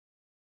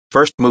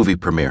First movie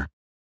premiere.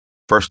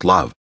 First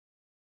love.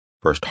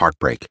 First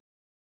heartbreak.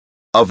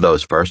 Of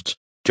those firsts,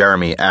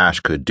 Jeremy Ash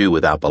could do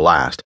without the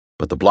last,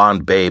 but the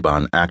blonde babe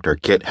on actor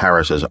Kit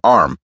Harris's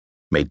arm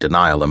made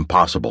denial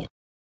impossible.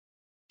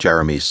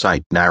 Jeremy's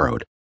sight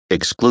narrowed,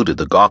 excluded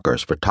the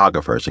gawkers,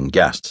 photographers, and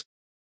guests.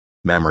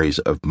 Memories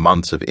of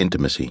months of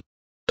intimacy,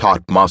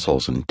 taut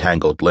muscles and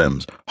tangled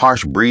limbs,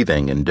 harsh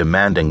breathing and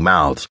demanding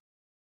mouths,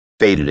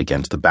 faded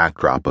against the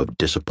backdrop of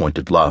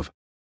disappointed love.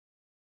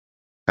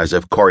 As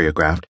if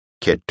choreographed,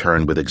 Kit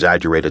turned with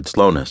exaggerated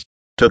slowness,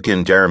 took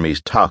in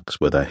Jeremy's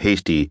tux with a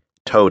hasty,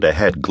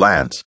 toe-to-head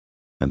glance,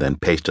 and then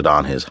pasted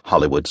on his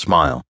Hollywood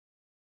smile.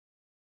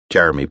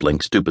 Jeremy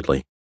blinked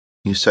stupidly.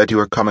 "You said you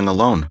were coming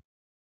alone."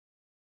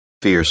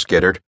 Fear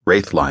skittered,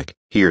 wraith-like,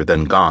 here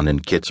then gone in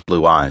Kit's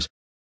blue eyes,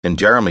 and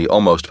Jeremy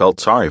almost felt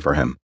sorry for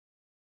him.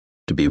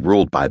 To be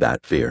ruled by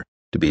that fear,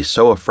 to be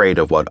so afraid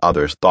of what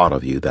others thought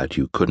of you that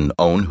you couldn't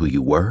own who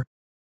you were?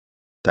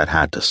 That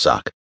had to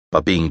suck,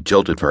 but being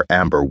jilted for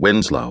Amber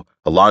Winslow,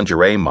 a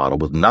lingerie model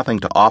with nothing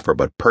to offer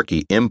but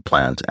perky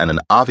implants and an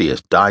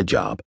obvious dye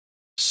job,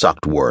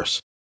 sucked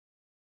worse.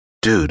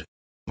 "Dude,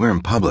 we're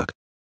in public."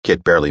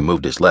 Kit barely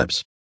moved his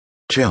lips.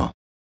 "Chill."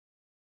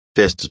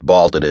 Fists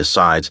balled at his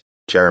sides,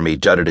 Jeremy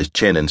jutted his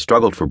chin and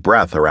struggled for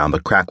breath around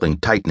the crackling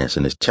tightness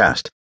in his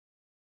chest.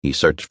 He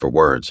searched for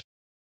words,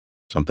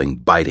 something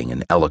biting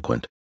and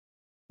eloquent.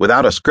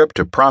 Without a script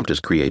to prompt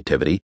his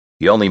creativity,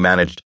 he only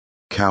managed,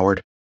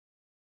 "Coward."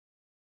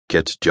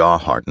 Kit's jaw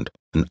hardened,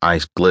 and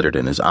ice glittered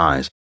in his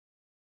eyes.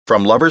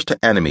 From lovers to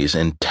enemies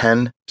in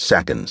 10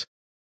 seconds,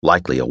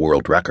 likely a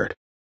world record.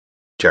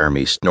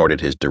 Jeremy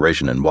snorted his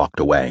derision and walked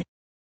away.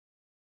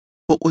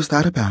 "What was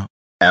that about?"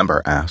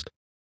 Amber asked.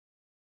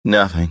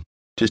 "Nothing.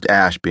 Just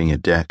Ash being a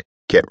dick,"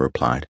 Kit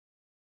replied.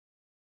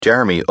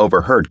 Jeremy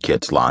overheard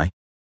Kit's lie.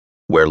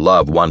 Where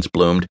love once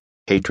bloomed,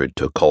 hatred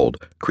took hold,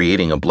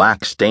 creating a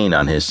black stain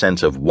on his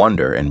sense of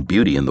wonder and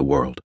beauty in the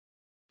world.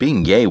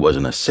 Being gay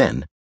wasn't a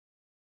sin.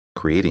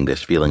 Creating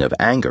this feeling of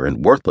anger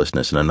and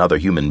worthlessness in another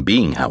human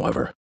being,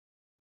 however,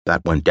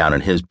 that went down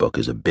in his book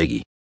as a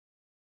biggie.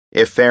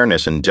 If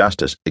fairness and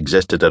justice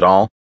existed at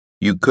all,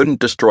 you couldn't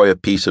destroy a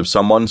piece of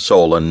someone's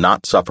soul and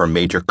not suffer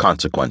major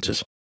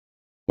consequences.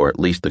 Or at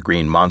least the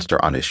green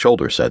monster on his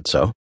shoulder said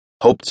so,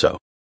 hoped so.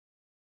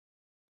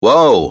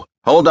 "Whoa,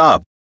 hold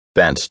up!"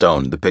 Vance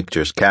Stone, the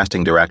picture's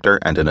casting director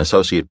and an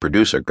associate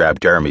producer,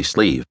 grabbed Jeremy's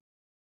sleeve.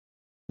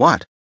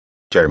 "What?"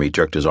 Jeremy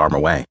jerked his arm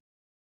away.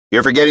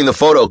 "You're forgetting the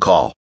photo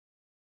call."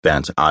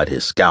 Vance eyed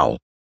his scowl.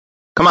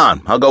 "Come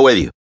on, I'll go with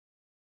you."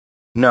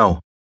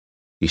 "No."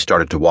 He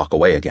started to walk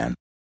away again.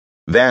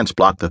 Vance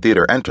blocked the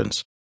theater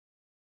entrance.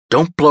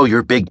 "Don't blow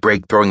your big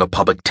break throwing a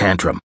public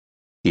tantrum,"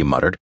 he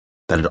muttered.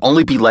 "That'd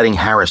only be letting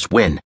Harris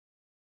win."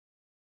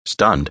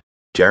 Stunned,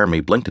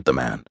 Jeremy blinked at the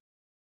man.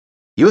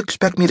 "You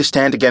expect me to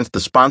stand against the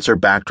sponsor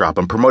backdrop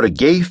and promote a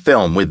gay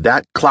film with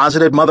that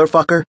closeted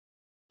motherfucker?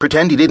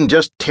 Pretend he didn't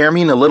just tear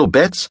me into little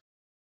bits?"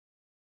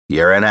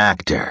 "You're an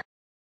actor."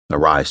 A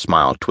wry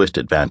smile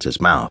twisted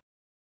Vance's mouth.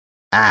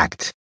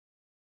 "Act."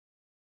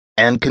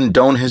 "And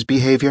condone his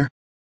behavior?"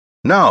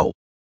 "No.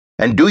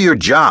 And do your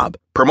job.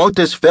 Promote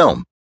this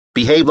film.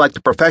 Behave like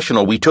the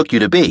professional we took you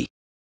to be."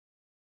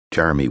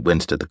 Jeremy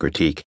winced at the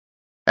critique.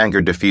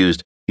 Anger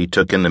diffused, he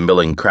took in the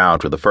milling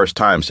crowd for the first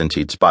time since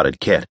he'd spotted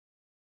Kit.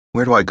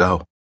 "Where do I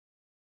go?"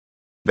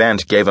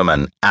 Vance gave him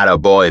an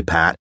attaboy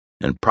pat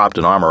and propped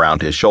an arm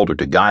around his shoulder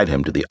to guide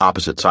him to the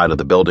opposite side of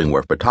the building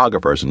where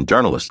photographers and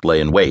journalists lay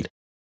in wait.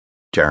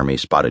 Jeremy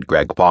spotted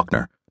Greg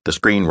Faulkner, the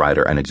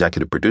screenwriter and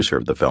executive producer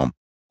of the film,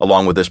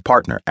 along with his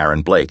partner,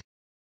 Aaron Blake.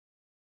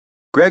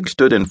 Greg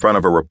stood in front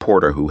of a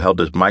reporter who held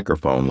his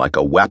microphone like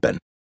a weapon.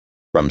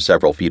 From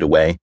several feet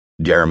away,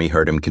 Jeremy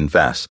heard him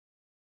confess,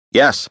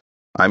 "Yes,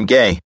 I'm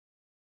gay."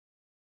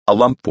 A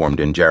lump formed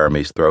in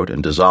Jeremy's throat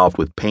and dissolved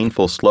with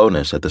painful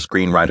slowness at the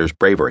screenwriter's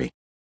bravery.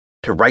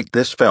 To write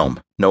this film,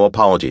 no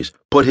apologies,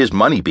 put his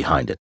money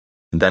behind it,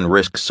 and then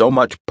risk so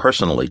much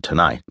personally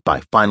tonight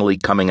by finally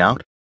coming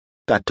out?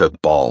 That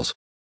took balls.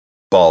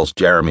 Balls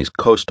Jeremy's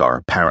co-star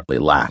apparently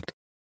lacked.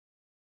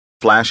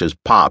 Flashes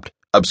popped,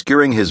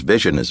 obscuring his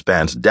vision as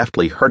Vance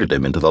deftly herded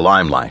him into the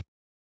limelight.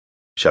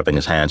 Shoving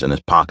his hands in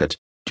his pockets,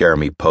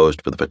 Jeremy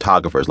posed for the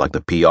photographers like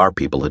the PR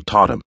people had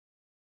taught him.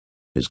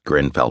 His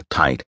grin felt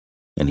tight,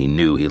 and he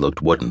knew he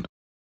looked wooden.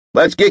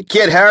 "Let's get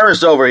Kit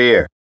Harris over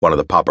here," one of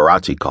the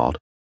paparazzi called.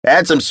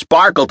 "Add some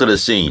sparkle to the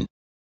scene."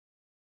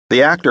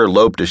 The actor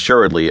loped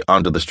assuredly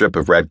onto the strip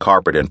of red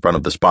carpet in front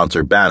of the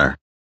sponsored banner,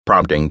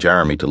 prompting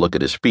Jeremy to look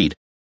at his feet.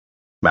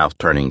 Mouth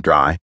turning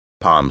dry,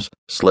 palms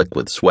slick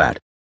with sweat.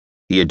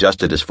 He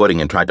adjusted his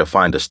footing and tried to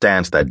find a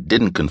stance that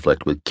didn't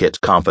conflict with Kit's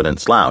confident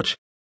slouch.